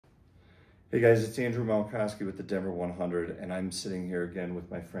Hey guys, it's Andrew Malkowski with the Denver 100, and I'm sitting here again with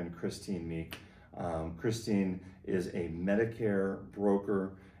my friend Christine Meeks. Christine is a Medicare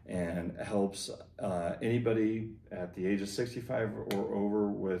broker and helps anybody at the age of 65 or over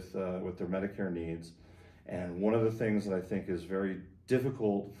with their Medicare needs. And one of the things that I think is very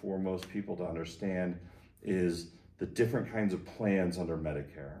difficult for most people to understand is the different kinds of plans under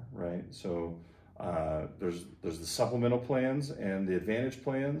Medicare, right? So there's the supplemental plans and the Advantage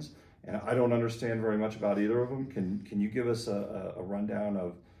plans. And I don't understand very much about either of them. Can you give us a rundown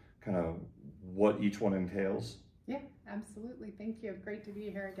of kind of what each one entails? Yeah, absolutely. Thank you. Great to be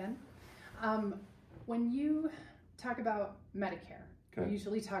here again. When you talk about Medicare, we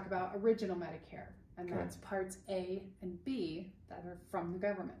usually talk about original Medicare, and that's parts A and B that are from the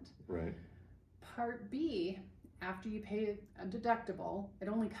government. Right. Part B, after you pay a deductible, it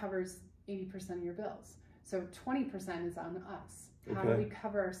only covers 80% of your bills. So 20% is on us. How do we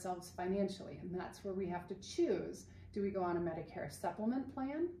cover ourselves financially? And that's where we have to choose. Do we go on a Medicare supplement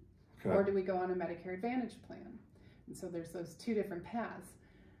plan or do we go on a Medicare Advantage plan? And so there's those two different paths.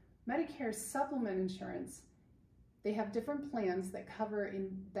 Medicare supplement insurance, they have different plans that cover in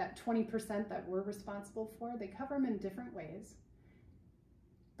that 20% that we're responsible for. They cover them in different ways.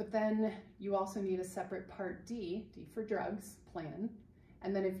 But then you also need a separate Part D, D for drugs, plan.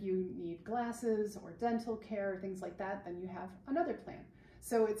 And then if you need glasses or dental care or things like that, then you have another plan.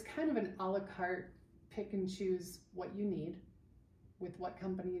 So it's kind of an a la carte, pick and choose what you need with what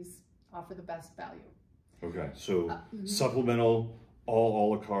companies offer the best value. Okay, so supplemental,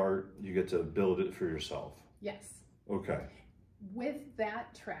 all a la carte, you get to build it for yourself. Yes. Okay. With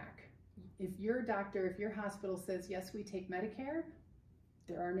that track, if your doctor, if your hospital says, yes, we take Medicare,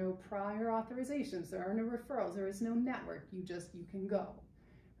 there are no prior authorizations, there are no referrals, there is no network, you can go.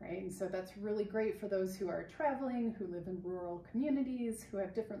 Right? And so that's really great for those who are traveling, who live in rural communities, who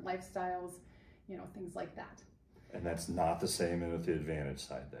have different lifestyles, things like that. And that's not the same with the Advantage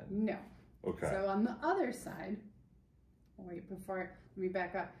side then? No. Okay. So on the other side, let me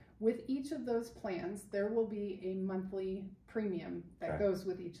back up. With each of those plans, there will be a monthly premium that goes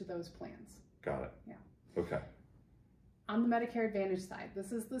with each of those plans. Got it. Yeah. Okay. On the Medicare Advantage side,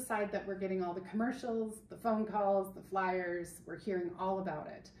 this is the side that we're getting all the commercials, the phone calls, the flyers, we're hearing all about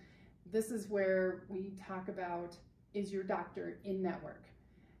it. This is where we talk about, is your doctor in network?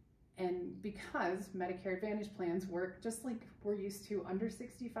 And because Medicare Advantage plans work just like we're used to under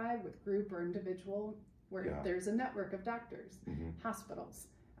 65 with group or individual, where there's a network of doctors, hospitals,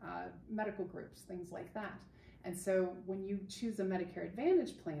 medical groups, things like that. And so when you choose a Medicare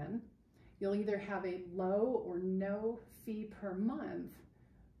Advantage plan, you'll either have a low or no fee per month,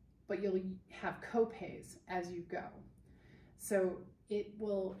 but you'll have co-pays as you go. So it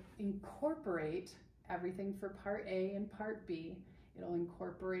will incorporate everything for Part A and Part B. It'll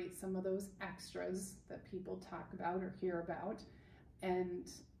incorporate some of those extras that people talk about or hear about, and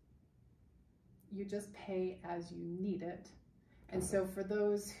you just pay as you need it. And so for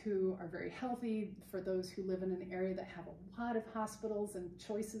those who are very healthy, for those who live in an area that have a lot of hospitals and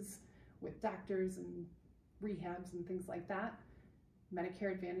choices with doctors and rehabs and things like that,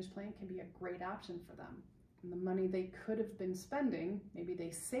 Medicare Advantage plan can be a great option for them. And the money they could have been spending, maybe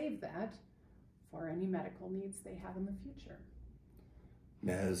they save that for any medical needs they have in the future.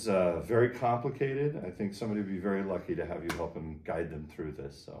 It's very complicated. I think somebody would be very lucky to have you help and guide them through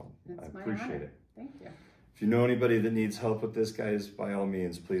this, so I appreciate it. Thank you. If you know anybody that needs help with this, guys, by all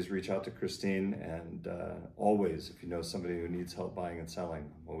means, please reach out to Christine. And always, if you know somebody who needs help buying and selling,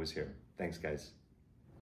 I'm always here. Thanks, guys.